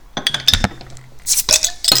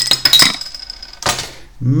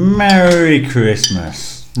Merry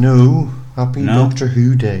Christmas. No, Happy No? Doctor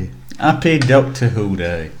Who Day. Happy Doctor Who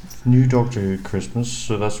Day. New Doctor Who Christmas,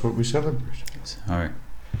 so that's what we celebrate. Sorry.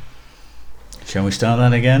 Shall we start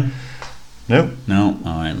that again? No, No?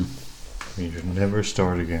 Alright. we should never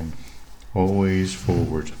start again. Always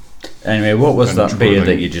forward. Anyway, what was And that beer twirling.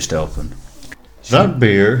 that you just opened? That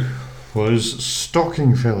beer was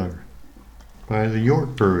Stocking Filler by the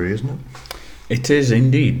York Brewery, isn't it? It is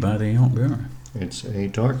indeed by the York Brewery. It's a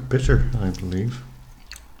dark bitter, I believe.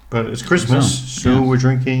 But it's Christmas, so yeah. we're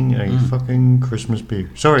drinking a fucking Christmas beer.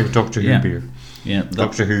 Sorry, Doctor Who Yeah. beer. Yeah, that,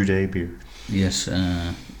 Doctor Who Day beer. yes.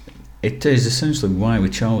 It is essentially why we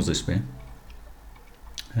chose this beer.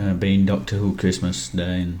 Being Doctor Who Christmas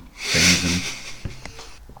Day and things,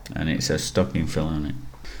 and it says stocking filler on it.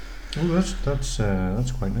 Oh,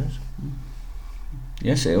 that's quite nice.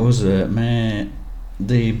 Yes, it was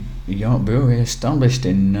the York Brewery established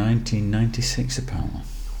in 1996, apparently.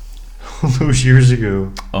 All those years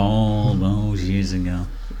ago. All those years ago.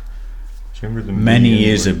 Do you remember the Many million-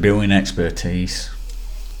 years of brewing expertise.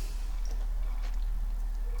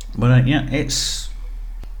 But yeah, it's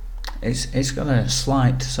got a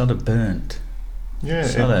slight sort of burnt. Yeah,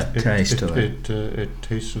 sort of taste to it. It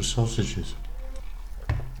tastes of sausages.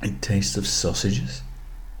 It tastes of sausages.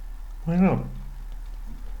 Why not?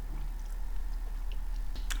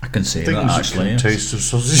 I can see Things that actually. can Yes. taste of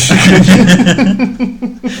sausages.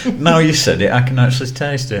 Now you said it, I can actually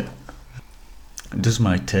taste it. Does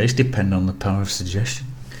my taste depend on the power of suggestion?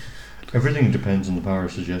 Everything depends on the power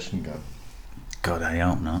of suggestion, Gav. God, I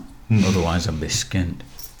hope not. Hmm. Otherwise I'd be skint.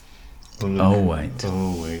 Well, look. Oh wait.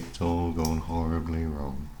 Oh wait, it's all going horribly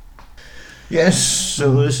wrong. Yes,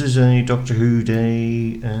 so this is a Doctor Who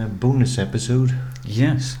Day bonus episode,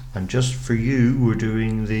 Yes. and just for you, we're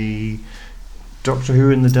doing the Doctor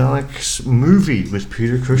Who and the Daleks movie with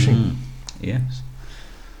Peter Cushing. Mm, yes.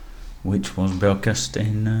 Which was broadcast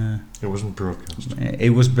in... It wasn't broadcast. it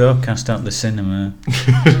was broadcast at the cinema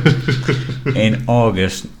in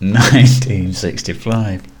August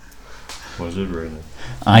 1965. Was it really?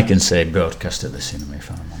 I can say broadcast at the cinema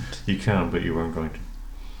if I want. You can, but you weren't going to.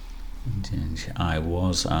 I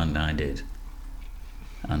was and I did.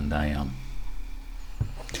 And I am.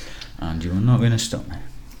 And you are not going to stop me.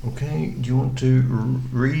 Okay, do you want to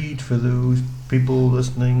read for those people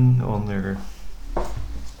listening on their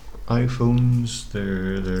iPhones,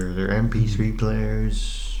 their MP3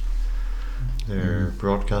 players, their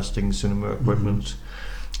broadcasting cinema equipment?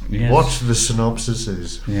 Yes. What the synopsis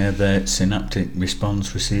is? Yeah, the synaptic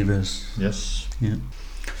response receivers. Yes. Yeah.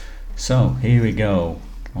 So, here we go.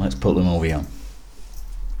 Let's put the movie on.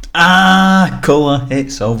 Ah, colour,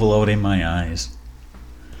 it's overloading my eyes.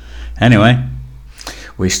 Anyway,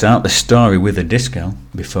 we start the story with a disco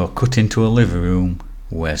before cutting to a living room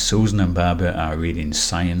where Susan and Barbara are reading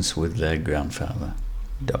science with their grandfather,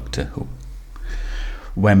 Doctor Who.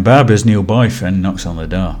 When Barbara's new boyfriend knocks on the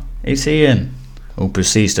door, it's Ian, who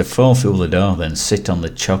proceeds to fall through the door, then sit on the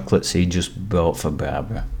chocolates he just bought for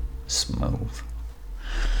Barbara. Smooth.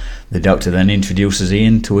 The Doctor then introduces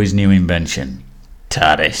Ian to his new invention,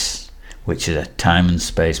 TARDIS, which is a time and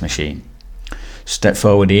space machine. Step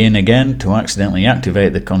forward Ian again to accidentally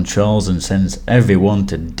activate the controls and sends everyone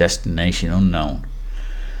to destination unknown.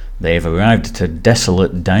 They have arrived at a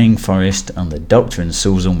desolate, dying forest, and the Doctor and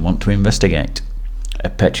Susan want to investigate. A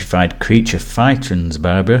petrified creature frightens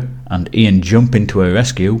Barbara, and Ian, jumping to her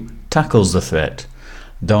rescue, tackles the threat.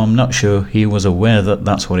 Though I'm not sure he was aware that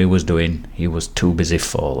that's what he was doing, he was too busy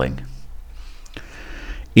falling.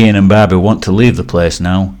 Ian and Barbara want to leave the place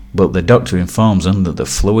now, but the Doctor informs them that the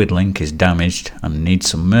fluid link is damaged and needs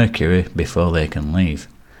some mercury before they can leave.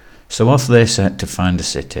 So off they set to find the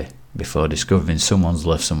city, before discovering someone's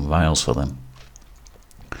left some vials for them.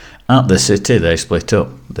 At the city they split up,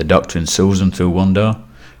 the Doctor and Susan through one door,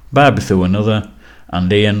 Barbara through another,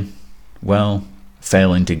 and Ian, well,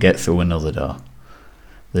 failing to get through another door.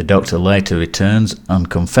 The Doctor later returns and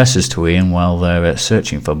confesses to Ian while they're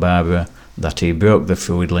searching for Barbara that he broke the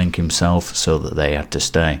fluid link himself so that they had to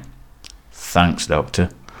stay. Thanks, Doctor.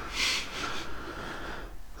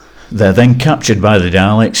 They're then captured by the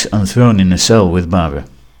Daleks and thrown in a cell with Barbara.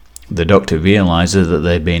 The Doctor realises that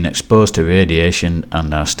they've been exposed to radiation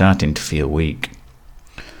and are starting to feel weak.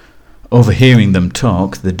 Overhearing them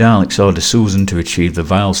talk, the Daleks order Susan to retrieve the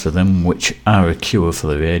vials for them, which are a cure for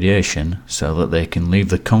the radiation, so that they can leave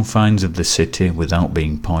the confines of the city without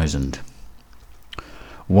being poisoned.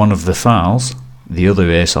 One of the Thals, the other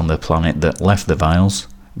race on the planet that left the vials,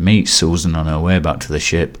 meets Susan on her way back to the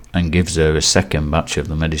ship and gives her a second batch of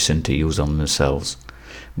the medicine to use on themselves,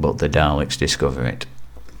 but the Daleks discover it.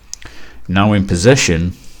 Now in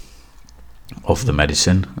possession, of the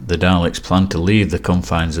medicine, the Daleks plan to leave the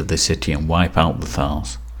confines of the city and wipe out the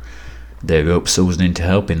Thals. They rope Susan into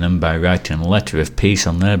helping them by writing a letter of peace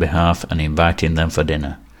on their behalf and inviting them for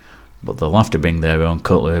dinner. But they'll have to bring their own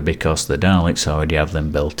cutlery because the Daleks already have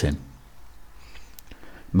them built in.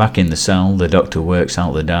 Back in the cell, the Doctor works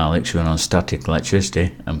out the Daleks run on static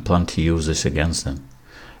electricity and plan to use this against them.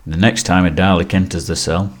 The next time a Dalek enters the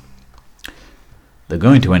cell, they're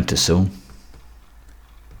going to enter soon.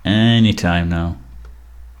 Any time now.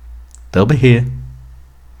 They'll be here.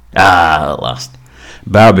 At last.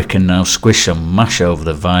 Barbara can now squish some mash over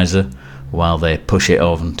the visor while they push it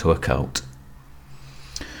over into a coat.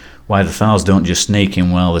 Why the Thals don't just sneak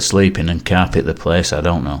in while they're sleeping and carpet the place, I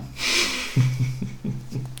don't know.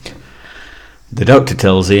 The Doctor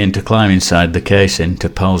tells Ian to climb inside the casing to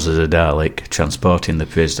pose as a Dalek, transporting the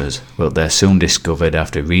prisoners, but they're soon discovered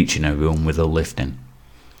after reaching a room with a lift in.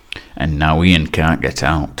 And now Ian can't get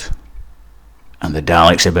out. And the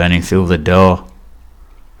Daleks are burning through the door.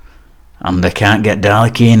 And they can't get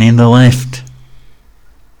Dalek Ian in the lift.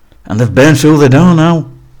 And they've burned through the door now.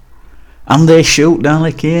 And they shoot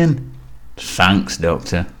Dalek Ian. Thanks,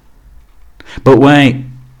 Doctor. But wait,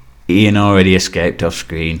 Ian already escaped off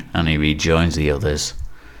screen and he rejoins the others,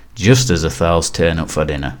 just as the Thals turn up for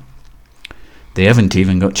dinner. They haven't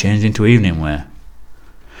even got changed into evening wear.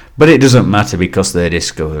 But it doesn't matter because they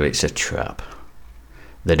discover it's a trap.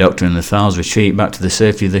 The Doctor and the Thals retreat back to the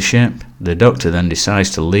safety of the ship. The Doctor then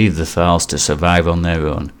decides to leave the Thals to survive on their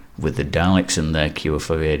own, with the Daleks and their cure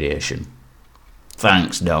for radiation.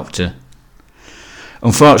 Thanks, Doctor.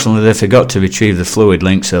 Unfortunately, they forgot to retrieve the fluid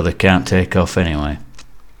link, so they can't take off anyway.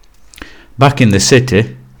 Back in the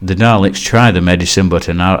city, the Daleks try the medicine but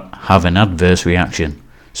have an adverse reaction,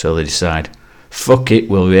 so they decide, fuck it,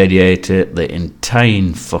 we'll radiate the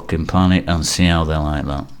entire fucking planet and see how they like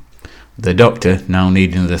that. The Doctor, now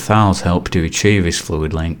needing the Thals' help to retrieve his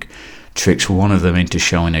fluid link, tricks one of them into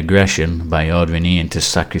showing aggression by ordering Ian to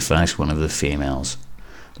sacrifice one of the females,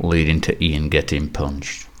 leading to Ian getting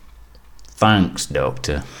punched. Thanks,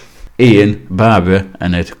 Doctor. Ian, Barbara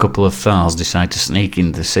and a couple of Thals decide to sneak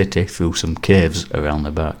into the city through some caves around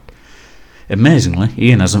the back. Amazingly,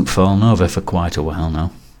 Ian hasn't fallen over for quite a while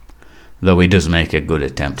now, though he does make a good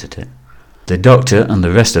attempt at it. The Doctor and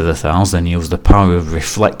the rest of the Thals then use the power of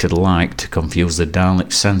reflected light to confuse the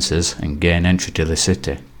Dalek senses and gain entry to the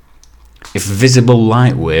city. If visible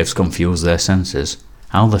light waves confuse their senses,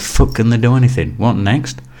 how the fuck can they do anything? What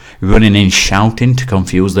next? Running in shouting to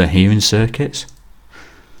confuse their hearing circuits?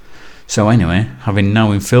 So anyway, having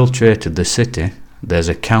now infiltrated the city, there's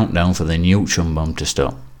a countdown for the neutron bomb to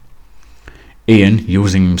stop. Ian,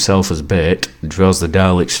 using himself as bait, draws the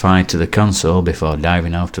Daleks' fire to the console before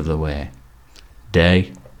diving out of the way.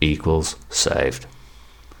 Day equals saved.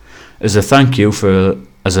 As a thank you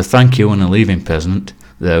and a leaving present,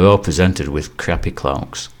 they're all presented with crappy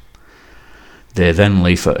cloaks. They then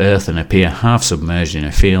leave for Earth and appear half submerged in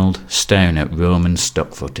a field, staring at Roman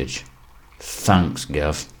stock footage. Thanks,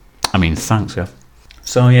 Gav.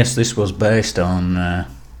 So yes, this was based on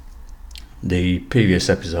the previous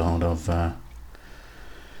episode of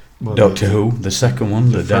Doctor Who, the second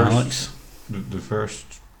one, the Daleks. The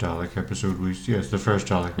first Dalek episode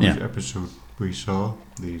episode we saw,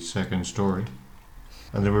 the second story.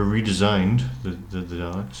 And they were redesigned, the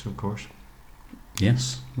Daleks, of course.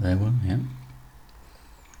 Yes, they were, yeah.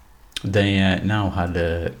 They now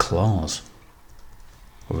had claws,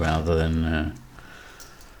 rather than...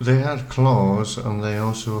 They had claws, and they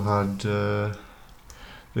also had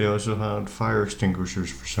fire extinguishers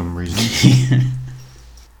for some reason.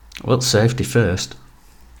 Well, safety first.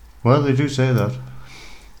 Well, they do say that.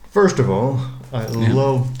 First of all, I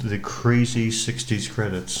loved the crazy 60s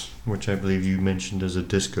credits, which I believe you mentioned as a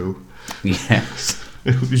disco. Yes.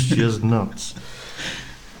 It was just nuts.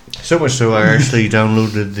 So much so I actually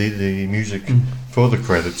downloaded the music for the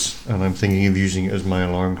credits, and I'm thinking of using it as my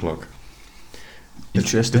alarm clock.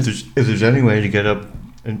 Interesting. If there's any way to get up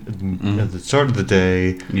at the start of the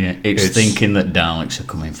day... Yeah, it's thinking that Daleks are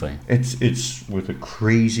coming for you. It's with a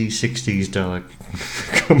crazy 60s Dalek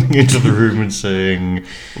coming into the room and saying...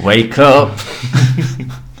 Wake up!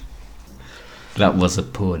 That was a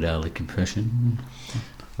poor Dalek impression.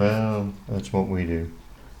 Well, that's what we do.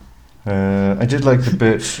 I did like the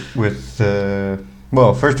bit with...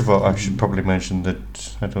 well, first of all, I should probably mention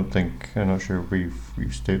that I'm not sure we've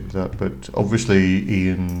stated that, but obviously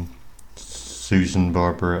Ian, Susan,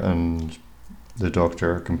 Barbara and the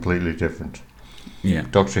Doctor are completely different. Yeah.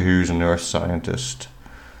 Doctor Who's an earth scientist.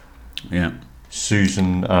 Yeah.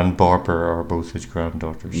 Susan and Barbara are both his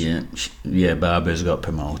granddaughters. Yeah, Barbara's got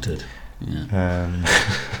promoted. Yeah.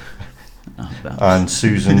 and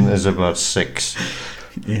Susan is about 6.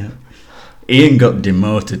 Yeah. Ian got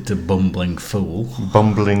demoted to bumbling fool.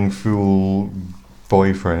 Bumbling fool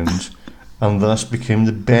boyfriend, and thus became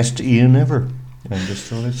the best Ian ever. And just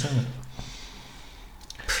thought I'd say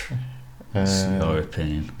it. That's your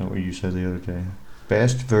opinion. Not what you said the other day.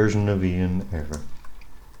 Best version of Ian ever.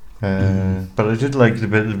 But I did like the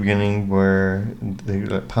bit at the beginning where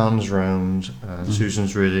they pans round and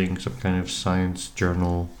Susan's reading some kind of science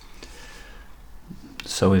journal.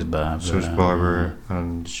 So is Barbara. So is Barbara,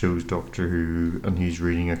 and shows Doctor Who, and he's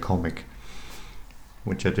reading a comic,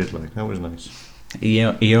 which I did like. That was nice. He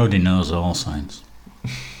already knows all science.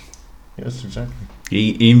 Yes, exactly.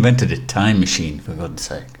 He invented a time machine, for God's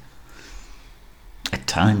sake. A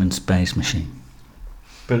time and space machine.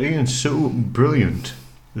 But Ian's so brilliant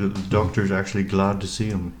that the Doctor's actually glad to see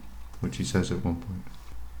him, which he says at one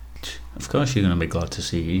point. Of course you're going to be glad to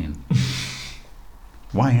see Ian.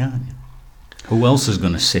 Why aren't you? Who else is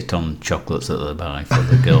going to sit on chocolates that they buy for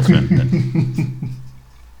the girlfriend?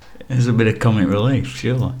 It's a bit of comic relief,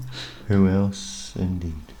 surely. Who else,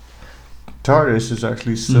 indeed. TARDIS is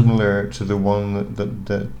actually similar to the one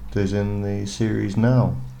that is in the series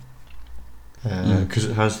now. Because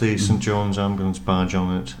it has the St. John's Ambulance badge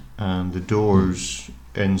on it, and the doors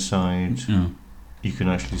inside, you can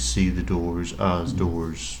actually see the doors as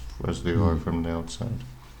they are from the outside.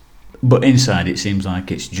 But inside it seems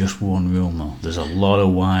like it's just one room though. There's a lot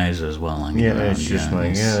of wires as well. It's just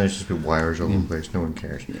wires all over the place, no one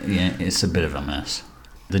cares. Yeah, it's a bit of a mess.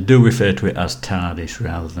 They do refer to it as TARDIS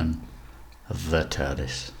rather than the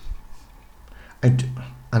TARDIS.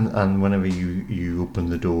 And whenever you open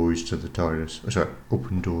the doors to the TARDIS,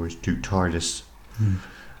 open doors to TARDIS,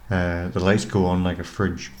 the lights go on like a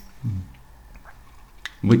fridge.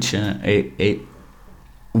 Which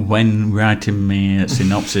when writing my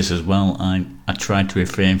synopsis as well, I tried to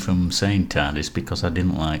refrain from saying TARDIS because I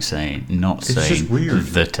didn't like saying just weird.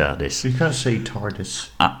 The TARDIS. You can't say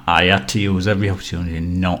TARDIS. I had to use every opportunity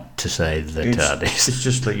not to say the TARDIS. It's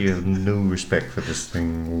just like you have no respect for this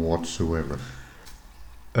thing whatsoever.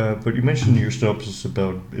 But you mentioned in your synopsis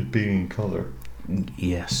about it being in colour.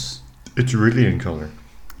 Yes. It's really in colour.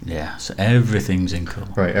 Yeah, so everything's in colour.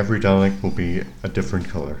 Right, every Dalek will be a different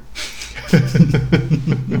colour.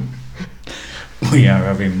 We are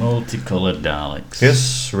having multicoloured Daleks.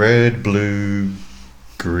 Yes, red, blue,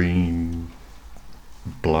 green,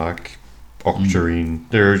 black, octarine.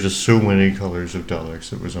 There are just so many colours of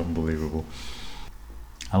Daleks, it was unbelievable.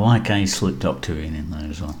 I like how you slipped octarine in there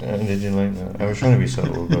as well. Did you like that? I was trying to be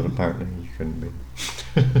subtle, but apparently you couldn't be.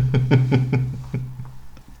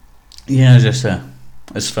 Yeah, just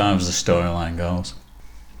as far as the storyline goes,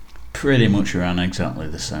 pretty much ran exactly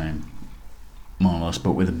the same, more or less,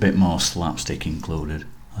 but with a bit more slapstick included,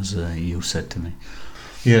 as you said to me.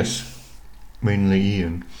 Yes, mainly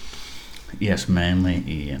Ian. Yes, mainly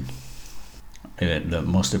Ian. That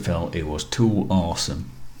must have felt it was too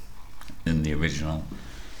awesome in the original.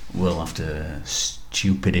 We'll have to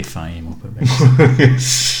stupidify him up a bit.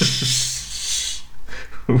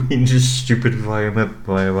 We can just stupidify him up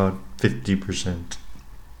by about 50%.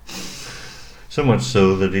 So much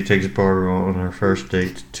so that he takes Barbara on her first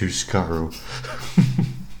date to Skaro.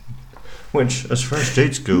 Which, as first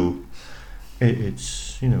dates go,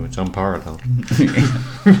 it's unparalleled.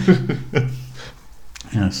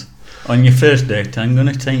 Yes. On your first date, I'm going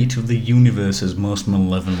to take you to the universe's most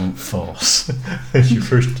malevolent force. That's your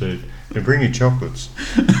first date. I bring you chocolates.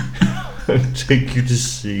 And take you to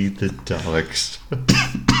see the Daleks.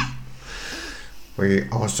 We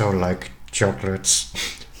also like chocolates.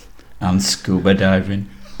 And scuba diving.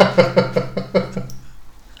 I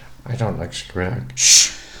don't like scuba diving.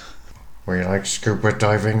 Shh! We like scuba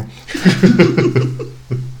diving.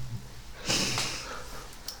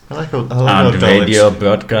 I like how radio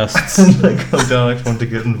broadcasts. I like how Daleks want to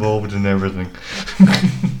get involved in everything.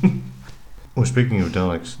 Well, speaking of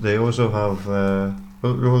Daleks, they also have.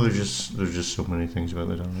 There's just so many things about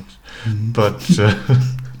the Daleks. Mm-hmm. But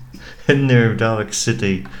in their Dalek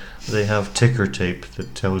city, they have ticker tape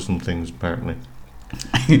that tells them things, apparently.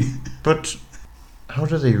 But how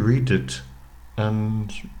do they read it,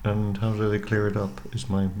 and how do they clear it up? Is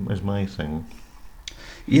my thing.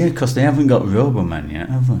 Yeah, because they haven't got Roboman yet,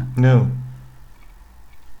 have they? No.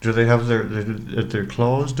 Do they have their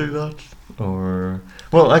claws do that, or?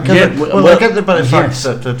 Well, I get the fact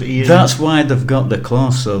that Ian. That's why they've got the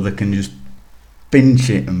claws, so they can just pinch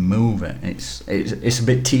it and move it. It's a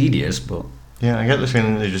bit tedious, but. Yeah, I get the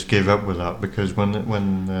feeling they just gave up with that because when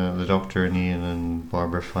the Doctor and Ian and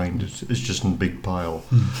Barbara find it, it's just in a big pile.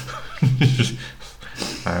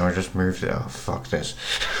 I just moved it. Oh, fuck this.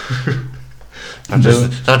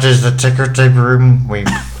 That is the ticker tape room. We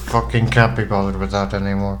fucking can't be bothered with that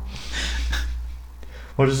anymore.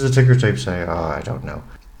 What does the ticker tape say? Oh, I don't know.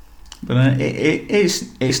 But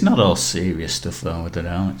it's not all serious stuff though with the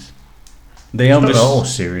Daleks. They It's obviously not all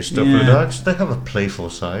serious stuff with that. They have a playful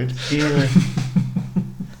side. Yeah.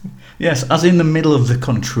 Yes, as in the middle of the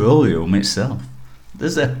control room itself,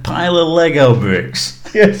 there's a pile of Lego bricks.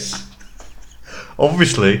 Yes.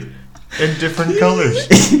 Obviously, in different colours.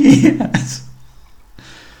 Yes.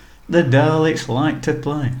 The Daleks like to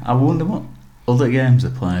play. I wonder what other games they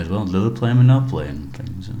play as well. Do they play Monopoly and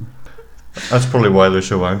things? That's probably why they're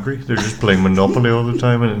so angry. They're just playing Monopoly all the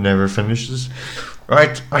time and it never finishes.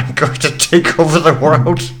 Right, I'm going to take over the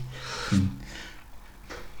world.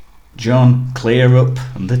 John, clear up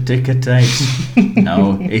the ticker tapes.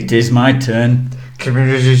 No, it is my turn.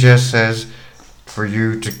 Community just says for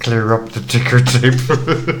you to clear up the ticker tape.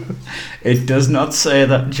 It does not say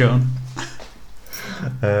that, John.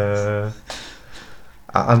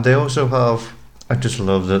 And they also have. I just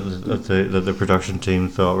love that the production team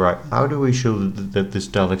thought, right, how do we show that this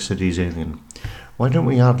Dalek city is alien? Why don't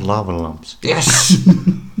we add lava lamps? Yes!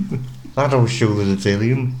 That'll show that it's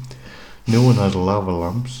alien. No one has lava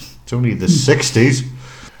lamps. It's only the 60s.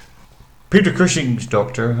 Peter Cushing's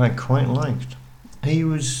Doctor I quite liked. He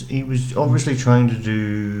was obviously trying to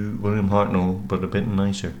do William Hartnell, but a bit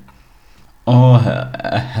nicer. Oh,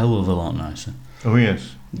 a hell of a lot nicer. Oh,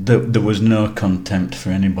 yes. There was no contempt for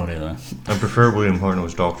anybody there. I prefer William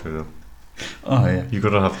Hartnell's Doctor, though. Oh, yeah. You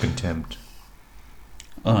gotta have contempt.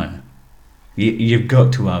 Oh, yeah. You've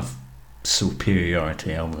got to have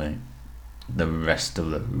superiority over the rest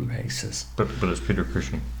of the races. But it's Peter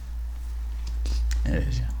Cushing. It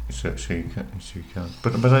is, yeah. So you can't.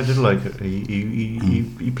 But I did like it.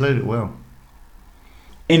 He played it well.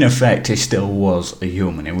 In effect, he still was a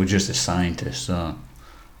human. He was just a scientist, so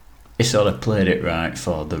he sort of played it right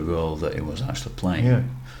for the role that he was actually playing. Yeah.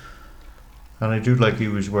 And I do like he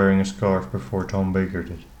was wearing a scarf before Tom Baker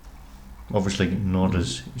did. Obviously not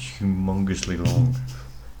as humongously long.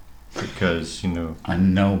 Because,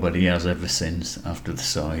 And nobody has ever since, after the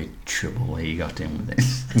side trouble he got in with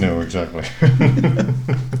this. No, exactly.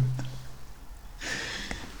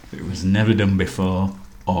 It was never done before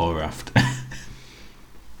or after.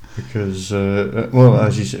 Because,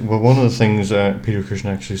 as you said, one of the things Peter Cushing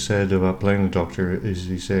actually said about playing the Doctor is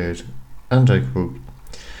he said, and I quote,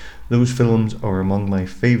 "Those films are among my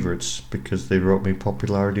favourites because they brought me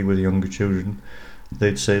popularity with younger children.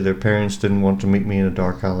 They'd say their parents didn't want to meet me in a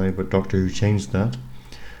dark alley, but Doctor Who changed that.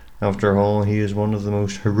 After all, he is one of the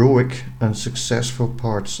most heroic and successful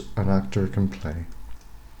parts an actor can play."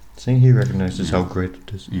 See, he recognises how great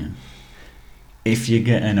it is. Yeah. If you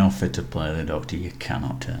get an offer to play the Doctor, you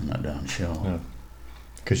cannot turn that down, sure. No.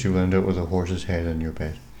 Because you'll end up with a horse's head in your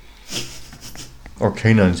bed. Or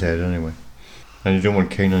Canine's head, anyway. And you don't want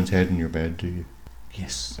Canine's head in your bed, do you?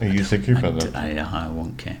 Yes. Are you thinking about that? I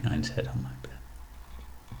want Canine's head on my bed.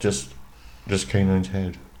 Just Canine's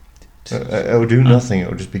head. It will do nothing, it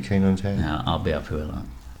will just be Canine's head. Yeah, I'll be happy with that.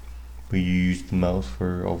 Will you use the mouth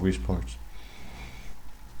for obvious parts?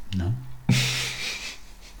 No.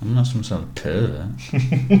 I'm not some sort of pervert.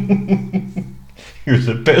 You're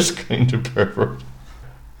the best kind of pervert.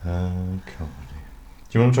 Comedy.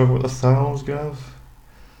 Do you want to talk about the Thals, Gav?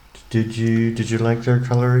 Did you like their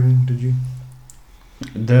colouring? Did you?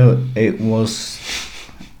 Though it was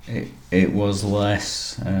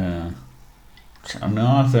less. No,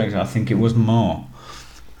 I think it was more.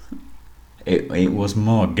 It was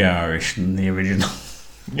more garish than the original.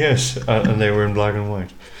 Yes, and they were in black and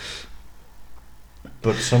white.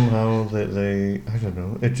 But somehow they I don't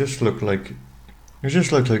know. It just looked like they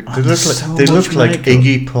looked like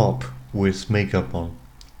Iggy Pop with makeup on.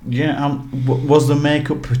 Yeah, was the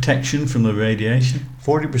makeup protection from the radiation?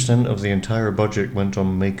 40% of the entire budget went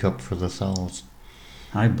on makeup for the Thals.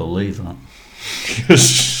 I believe that.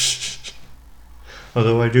 Yes.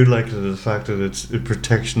 Although I do like the fact that it's a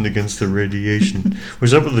protection against the radiation. Was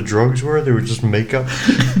that what the drugs were? They were just makeup?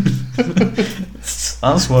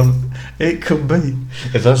 That's what it could be.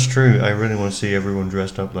 If that's true, I really want to see everyone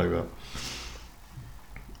dressed up like that.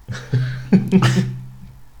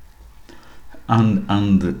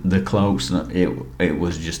 and the cloaks, it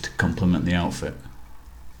was just to complement the outfit.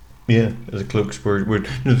 Yeah, the cloaks were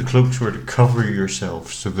to cover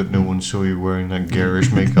yourself so that no one saw you wearing that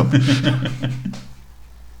garish makeup.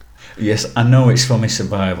 Yes, I know it's for my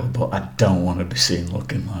survival, but I don't want to be seen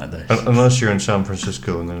looking like this. Unless you're in San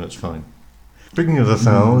Francisco, and then it's fine. Speaking of the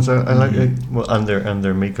Thals, I like it. Well, and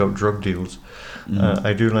their makeup drug deals.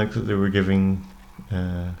 I do like that they were giving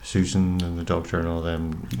Susan and the Doctor and all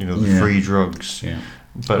them, the free drugs. Yeah.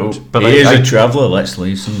 But he is a traveller. Let's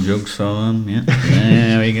leave some jugs for them. Yeah,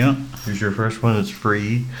 there we go. Here's your first one. It's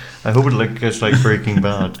free. I hope it's like Breaking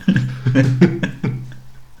Bad.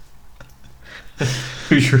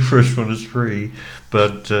 Here's your first one. It's free,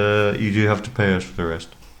 but you do have to pay us for the rest,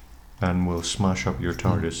 and we'll smash up your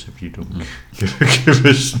TARDIS if you don't give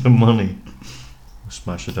us the money. We'll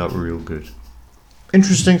smash it up real good.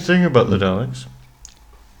 Interesting thing about the Daleks.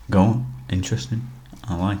 Go on. Interesting.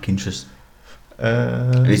 I like interest.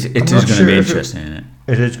 It is going to be interesting, isn't it?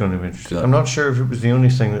 It is going to be interesting. Good. I'm not sure if it was the only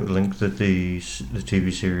thing that linked the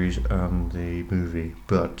TV series and the movie,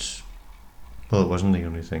 but well, it wasn't the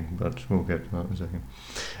only thing. But we'll get to that in a second.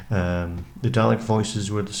 The Dalek voices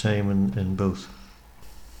were the same in both,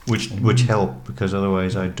 which helped, because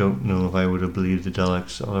otherwise I don't know if I would have believed the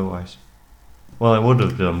Daleks otherwise. Well, I would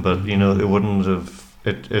have done, but it wouldn't have.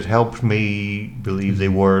 It helped me believe they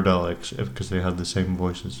were Daleks because they had the same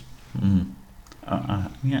voices. Mm.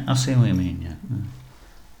 Yeah, I see what you mean.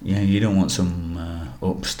 Yeah, you don't want some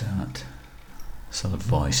upstart sort of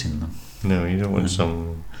voice in them. No, you don't want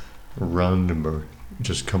some randomer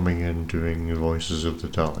just coming in doing the voices of the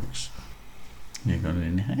Daleks. You're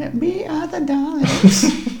going to we are the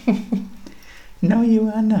Daleks. No, you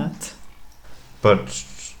are not. But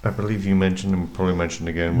I believe you mentioned, and we'll probably mention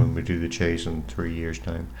again when we do the chase in 3 years'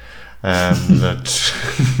 time, that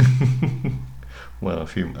well, I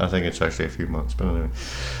think it's actually a few months, but anyway,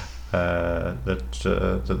 that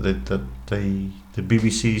the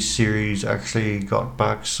BBC series actually got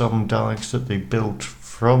back some Daleks that they built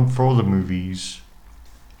for the movies,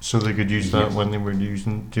 so they could use that when they were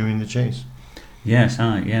doing the chase. Yes,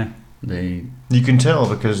 yeah. You can tell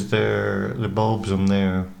because the bulbs on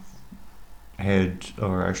their head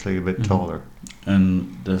are actually a bit taller,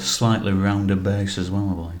 and the slightly rounder base as well,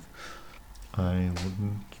 I believe. I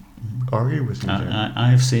wouldn't argue with you there.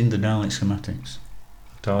 I've seen the Dalek schematics.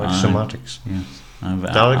 Dalek schematics. Yes.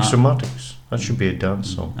 Dalek schematics. That should be a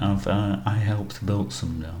dance song. I helped build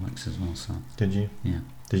some Daleks as well. So. Did you? Yeah.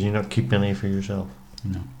 Did you not keep any for yourself?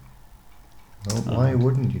 No. Well, why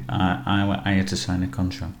wouldn't you? I had to sign a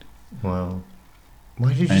contract. Well,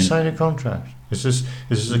 why did you sign a contract? Is this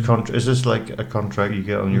a contract? Is this like a contract you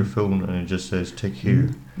get on your phone and it just says "tick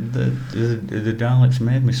here"? The Daleks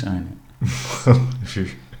made me sign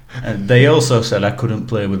it. They also said I couldn't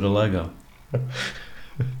play with the Lego.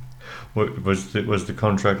 What was the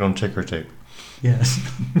contract on ticker tape? Yes.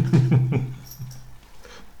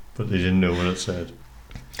 But they didn't know what it said.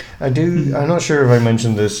 I'm not sure if I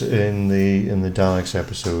mentioned this in the Daleks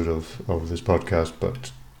episode of this podcast,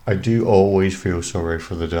 but I do always feel sorry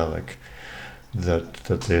for the Dalek that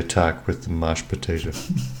they attack with the mashed potato.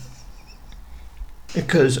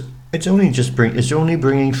 Because it's only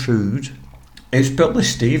bringing food. It's probably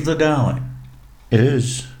Steve the Dalek. It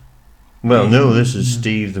is. Well, no, this is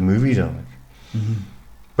Steve the movie Dalek. Mm-hmm.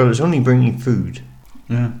 But it's only bringing food.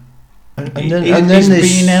 Yeah. And then he's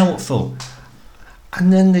being helpful.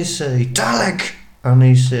 And then they say, Dalek! And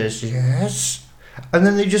he says, yes. And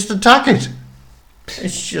then they just attack it.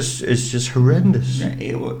 It's just horrendous. Yeah,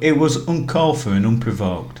 it was uncalled for and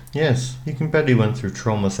unprovoked. Yes, you can bet he went through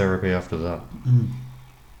trauma therapy after that. Mm.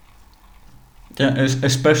 Yeah,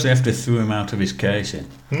 especially after they threw him out of his casing.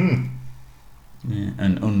 Yeah,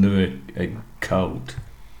 and under a coat,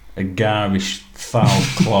 a garish, foul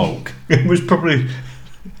cloak. It probably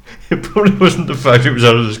wasn't the fact it was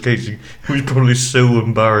out of his casing. He was probably so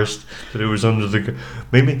embarrassed that it was under the.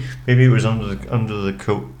 Maybe it was under the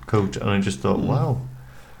coat, and I just thought, wow,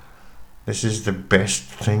 this is the best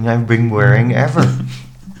thing I've been wearing ever.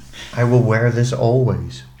 I will wear this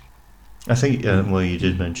always. I think. Well, you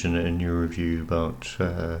did mention it in your review about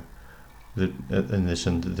the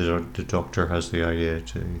Doctor has the idea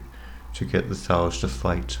to get the Thalos to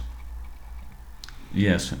fight.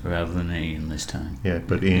 Yes, rather than Ian this time. Yeah,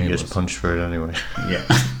 but Ian gets punched for it anyway. Yeah.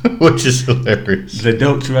 Which is hilarious. The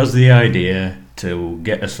Doctor has the idea to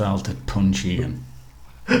get Athal to punch Ian.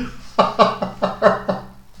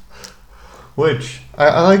 Which,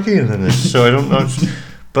 I like Ian in this, so I don't know.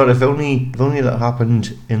 But if only that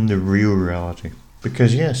happened in the real reality.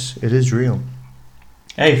 Because yes, it is real.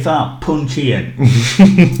 Hey, Thal, punch Ian.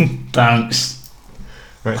 Thanks.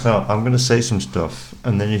 Right, Thal, I'm going to say some stuff,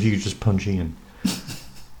 and then if you could just punch Ian.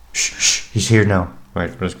 Shh, he's here now.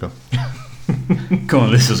 Right, let's go. Come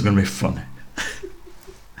on, this is going to be funny.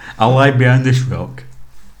 I'll hide behind this rock.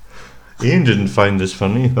 Ian didn't find this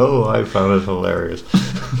funny. Oh, I found it hilarious.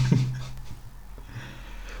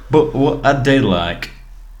 But what I did like,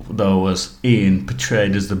 though, was Ian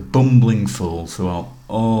portrayed as the bumbling fool throughout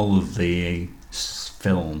all of the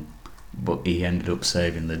film, but he ended up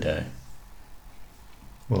saving the day.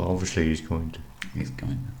 Well, obviously he's going to. He's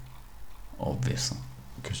going to. Obviously.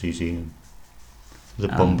 Because he's Ian. The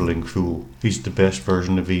bumbling fool. He's the best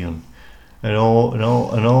version of Ian. And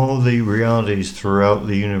all the realities throughout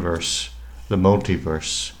the universe, the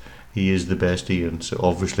multiverse, he is the best Ian. So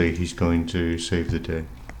obviously he's going to save the day.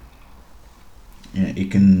 Yeah, he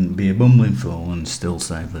can be a bumbling fool and still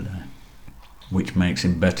save the day. Which makes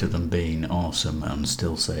him better than being awesome and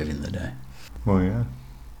still saving the day. Well, yeah.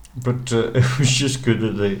 But it was just good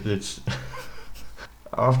that it's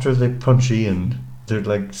after they punch Ian, they're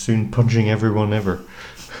like soon punching everyone ever.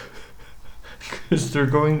 Because they're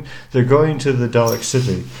going to the Dalek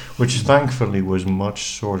City, which thankfully was much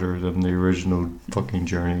shorter than the original fucking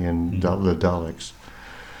journey in the Daleks.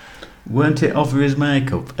 Weren't it off of his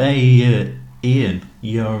makeup? Hey, Ian,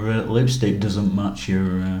 your lipstick doesn't match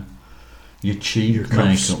your cheek Your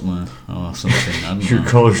cuffs. makeup there, or something. I don't Your know.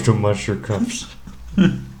 colours don't match your cuffs.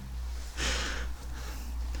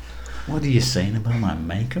 What are you saying about my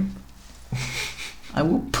makeup? I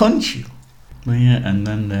will punch you. Well, yeah, and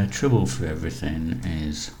then the trouble for everything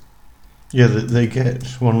is... Yeah, they get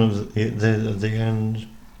one of the at the end.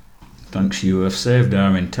 Thanks, you have saved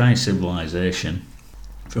our entire civilization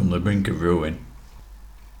from the brink of ruin.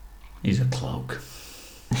 He's a cloak.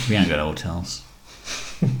 We ain't got hotels.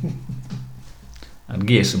 I'd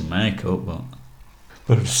give you some makeup, but...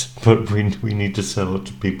 But we need to sell it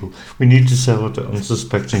to people. We need to sell it to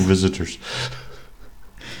unsuspecting visitors.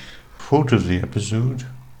 Quote of the episode,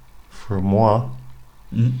 for moi,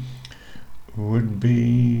 would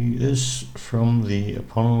be this from the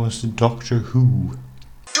eponymous Doctor Who.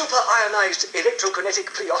 Super ionized electrokinetic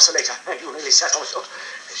pre-oscillator, and you nearly sat on it.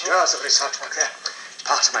 There's years of research work there. It's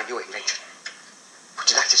part of my new invention. Would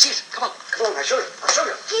you like to see it? Come on, I'll show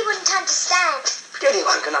you. He wouldn't understand.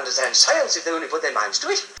 Anyone can understand science if they only put their minds to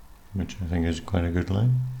it. Which I think is quite a good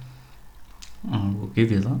line. I will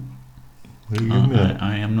give you that. Will you give me that?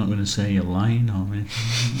 I am not going to say you're lying or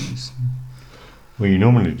anything. Well, you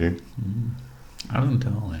normally do. I don't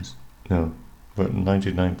always. No, but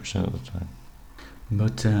 99% of the time.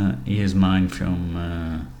 But here's mine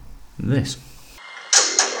from this.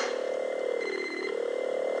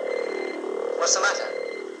 What's the matter?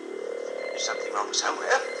 There's something wrong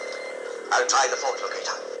somewhere. I'll try the fault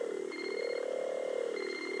locator.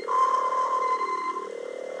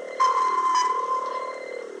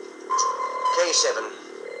 K7,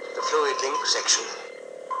 the fluid link section.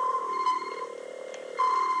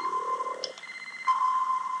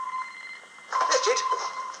 That's it.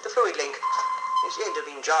 The fluid link. Its end has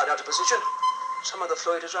been jarred out of position. Some of the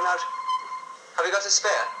fluid has run out. Have you got a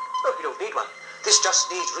spare? Oh, you don't need one. This just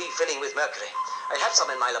needs refilling with mercury. I had some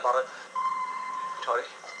in my laboratory.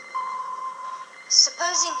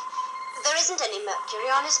 Supposing there isn't any mercury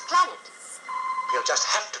on his planet. You'll just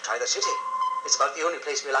have to try the city. It's about the only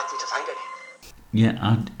place we're likely to find any.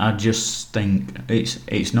 Yeah, I just think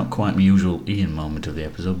it's not quite my usual Ian moment of the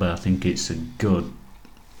episode, but I think it's good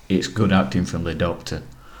acting from the Doctor,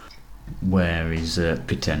 where he's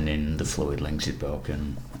pretending the fluid links is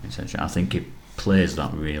broken, etc. I think he plays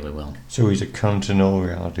that really well. So he's a cunt in all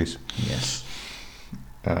realities. Yes.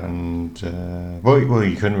 And, well,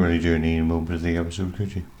 you couldn't really do an Ian moment of the episode,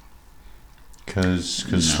 could you? Because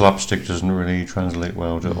No. slapstick doesn't really translate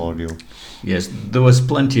well to audio. Yes, there was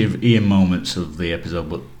plenty of Ian moments of the episode,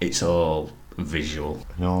 but it's all visual.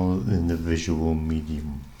 And all in the visual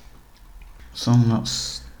medium. So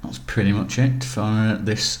that's pretty much it for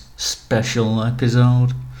this special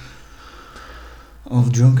episode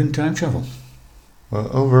of Drunken Time Travel. Well,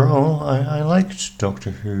 overall, I liked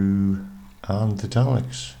Doctor Who and the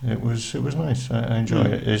Daleks. It was nice. I enjoy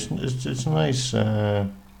it. It's a nice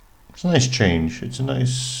it's a nice change. It's a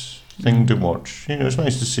nice thing to watch. You know, it's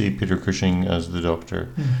nice to see Peter Cushing as the Doctor,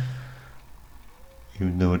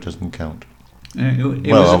 even though it doesn't count.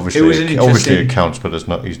 Obviously it counts, but it's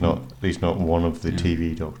not. He's not one of the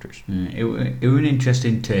TV Doctors. It was an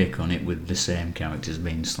interesting take on it, with the same characters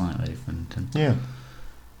being slightly different,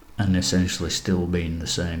 and essentially still being the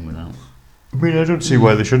same without. I mean, I don't see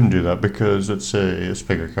why they shouldn't do that, because it's a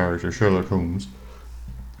bigger character, Sherlock Holmes.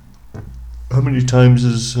 How many times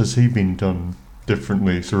has he been done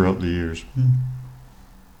differently throughout the years?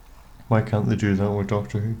 Why can't they do that with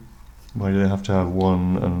Doctor Who? Why do they have to have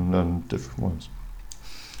one and different ones?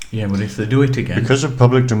 Yeah, but if they do it again... Because of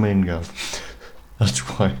public domain, Gav. That's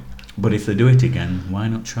why. But if they do it again, why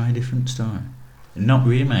not try a different story? Not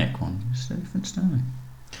remake one, just a different story.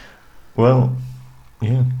 Well,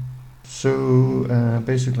 yeah. So,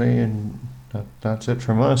 basically, and that's it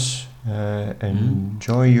from us.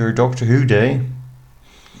 Enjoy your Doctor Who day.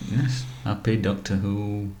 Yes, happy Doctor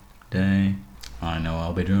Who day. I know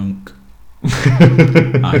I'll be drunk.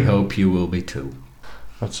 I hope you will be too.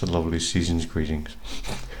 That's a lovely season's greetings.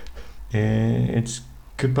 It's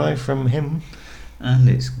goodbye from him. And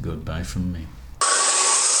it's goodbye from me.